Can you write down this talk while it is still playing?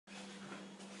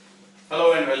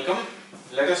Hello and welcome.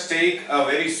 Let us take a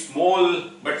very small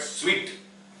but sweet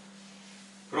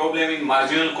problem in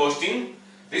marginal costing.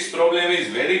 This problem is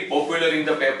very popular in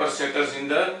the paper setters in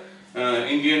the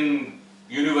Indian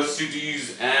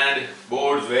universities and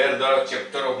boards where the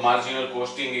chapter of marginal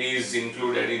costing is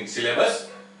included in syllabus.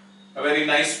 A very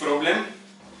nice problem.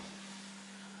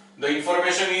 The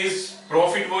information is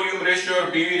profit volume ratio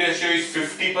or PV ratio is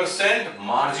 50%,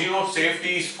 margin of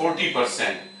safety is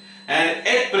 40%. And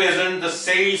at present the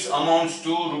sales amounts to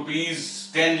rupees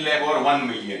 10 lakh or 1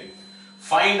 million.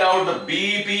 Find out the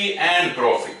BEP and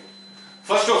profit.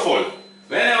 First of all,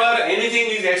 whenever anything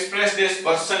is expressed as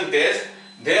percentage,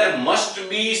 there must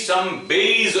be some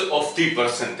base of the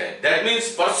percentage. That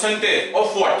means percentage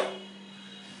of what?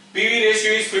 PV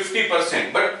ratio is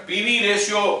 50%, but PV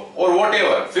ratio or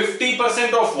whatever,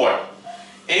 50% of what?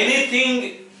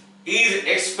 Anything is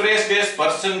expressed as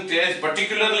percentage,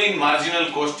 particularly in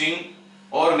marginal costing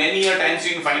or many a times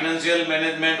in financial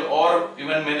management or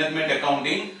even management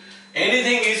accounting,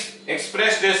 anything is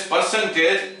expressed as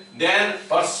percentage, then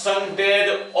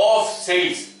percentage of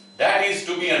sales, that is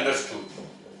to be understood.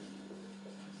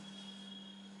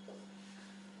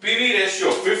 PV ratio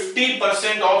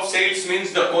 50% of sales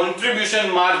means the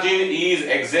contribution margin is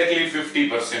exactly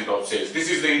 50% of sales. This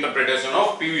is the interpretation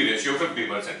of PV ratio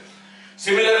 50%.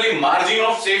 Similarly, margin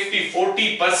of safety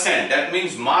 40%, that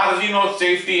means margin of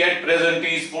safety at present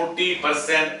is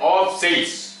 40% of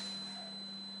sales.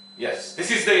 Yes,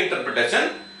 this is the interpretation,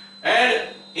 and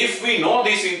if we know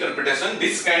this interpretation,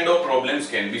 this kind of problems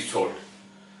can be solved.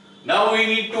 Now we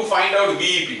need to find out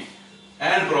BEP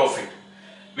and profit.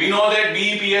 We know that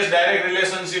BEP has direct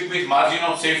relationship with margin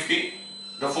of safety.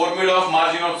 The formula of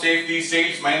margin of safety is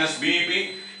sales minus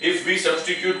BEP. If we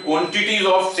substitute quantities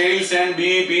of sales and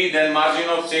BEP, then margin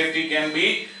of safety can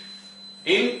be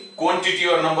in quantity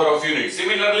or number of units.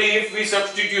 Similarly, if we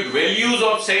substitute values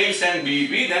of sales and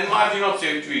BEP, then margin of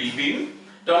safety will be in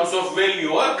terms of value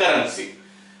or currency.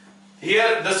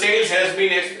 Here the sales has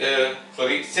been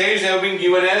sales have been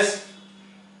given as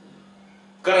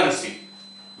currency,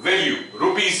 value,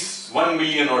 rupees 1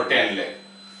 million or 10 lakh.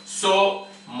 So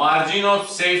margin of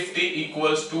safety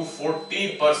equals to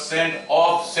 40%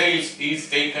 of sales is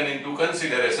taken into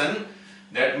consideration.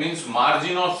 That means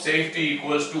margin of safety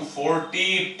equals to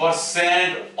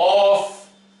 40% of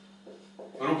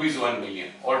rupees 1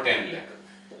 million or 10 lakh.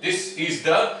 This is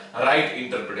the right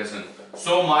interpretation.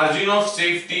 So margin of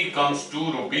safety comes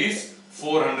to rupees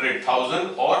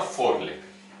 400,000 or 4 lakh.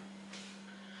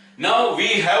 Now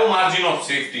we have margin of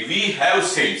safety, we have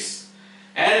sales.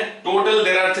 And total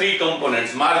there are three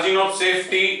components: margin of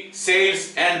safety,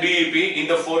 sales and BEP in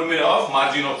the formula of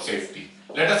margin of safety.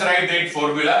 Let us write that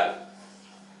formula.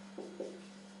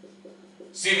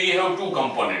 See, we have two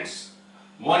components.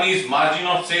 One is margin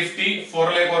of safety 4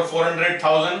 lakh or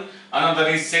 400,000. Another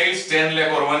is sales 10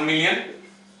 lakh or 1 million.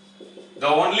 The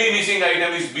only missing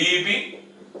item is BEP.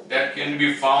 That can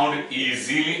be found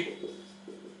easily,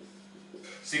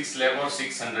 6 lakh or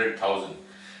 600,000.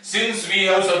 Since we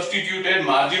have substituted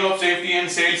margin of safety and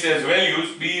sales as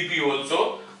values, BEP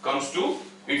also comes to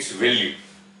its value.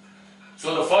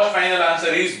 So the first final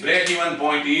answer is break-even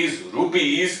point is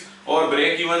rupees, or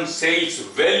break-even sales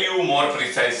value more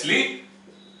precisely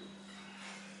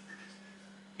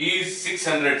is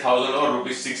 600,000 or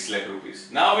rupees 6 lakh rupees.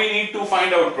 Now we need to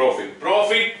find out profit.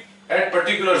 Profit at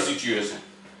particular situation.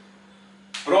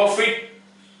 Profit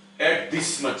at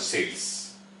this much sales.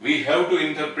 We have to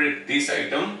interpret this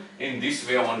item in this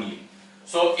way only.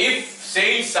 So if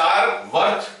sales are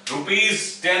worth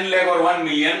rupees 10 lakh or 1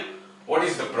 million, what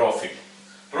is the profit?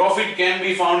 Profit can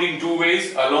be found in two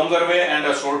ways, a longer way and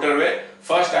a shorter way.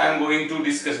 First I am going to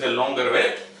discuss the longer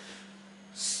way.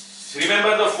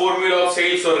 Remember the formula of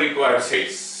sales or required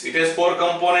sales. It has four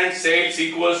components: sales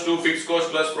equals to fixed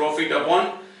cost plus profit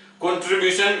upon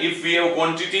contribution if we have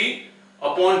quantity,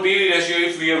 upon PV ratio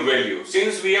if we have value.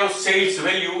 Since we have sales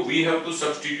value, we have to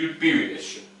substitute PV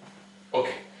ratio.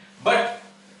 Okay. But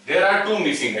there are two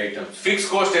missing items, fixed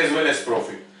cost as well as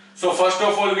profit. So first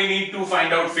of all we need to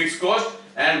find out fixed cost,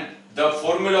 and the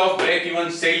formula of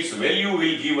break-even sales value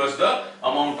will give us the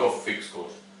amount of fixed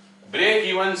cost.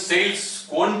 Break-even sales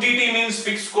quantity means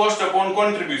fixed cost upon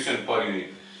contribution per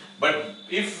unit. But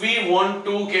if we want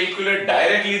to calculate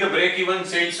directly the break-even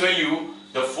sales value,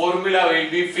 the formula will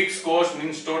be fixed cost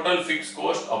means total fixed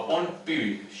cost upon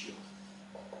PV ratio.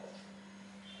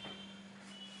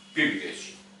 PV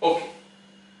ratio. Okay.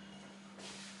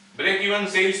 Break-even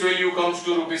sales value comes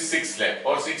to rupees 6 lakh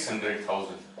or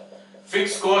 600,000.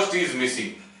 Fixed cost is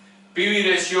missing. PV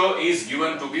ratio is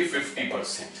given to be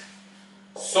 50%.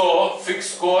 So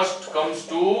fixed cost comes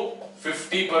to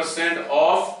 50%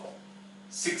 of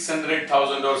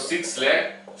 600,000 or 6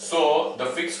 lakh. So the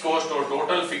fixed cost or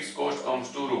total fixed cost comes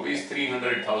to rupees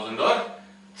 300,000 or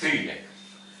 3 lakh.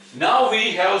 Now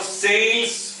we have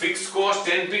sales, fixed cost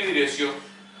and PV ratio.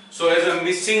 So as a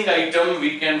missing item,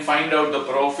 we can find out the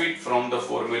profit from the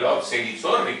formula of sales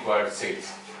or required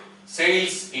sales.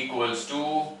 Sales equals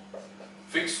to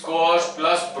fixed cost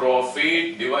plus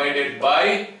profit divided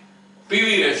by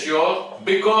PV ratio,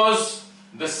 because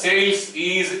the sales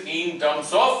is in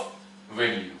terms of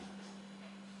value.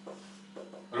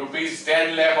 Rupees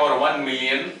 10 lakh or 1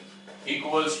 million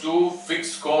equals to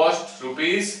fixed cost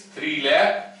rupees 3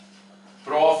 lakh,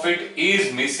 profit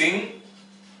is missing,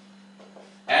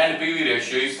 and PV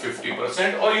ratio is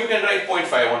 50%, or you can write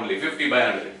 0.5 only, 50 by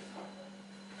 100.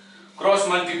 Cross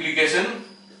multiplication,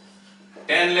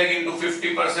 10 lakh into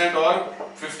 50% or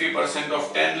 50%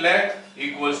 of 10 lakh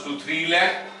equals to 3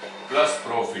 lakh plus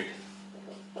profit.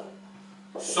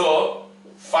 So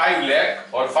 5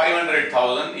 lakh or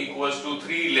 500,000 equals to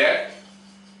 3 lakh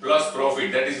plus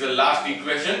profit. That is the last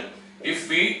equation. If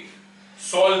we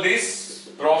solve this,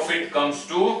 profit comes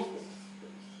to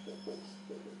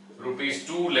rupees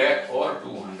 2 lakh or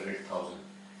 200,000.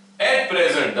 At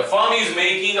present, the firm is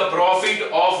making a profit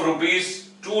of rupees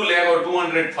 2 lakh or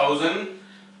 200,000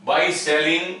 by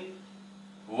selling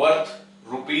worth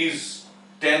rupees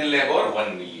 10 lakh or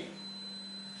 1 million.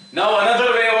 Now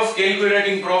another way of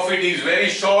calculating profit is very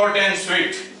short and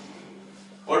sweet.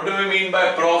 What do we mean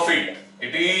by profit?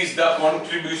 It is the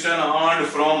contribution earned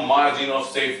from margin of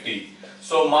safety.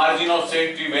 So margin of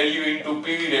safety value into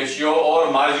PV ratio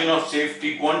or margin of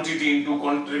safety quantity into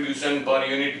contribution per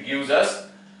unit gives us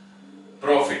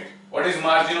profit. What is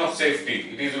margin of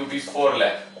safety? It is rupees 4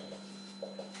 lakh.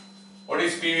 What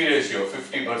is PV ratio?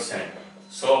 50%.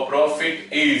 So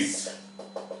profit is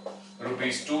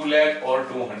rupees 2 lakh or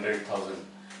 200,000.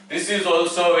 This is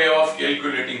also a way of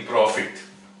calculating profit.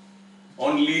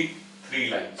 Only 3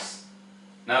 lines.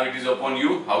 Now it is upon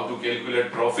you how to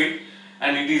calculate profit,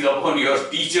 and it is upon your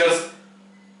teachers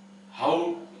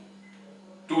how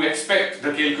to expect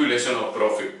the calculation of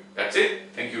profit. That's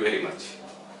it. Thank you very much.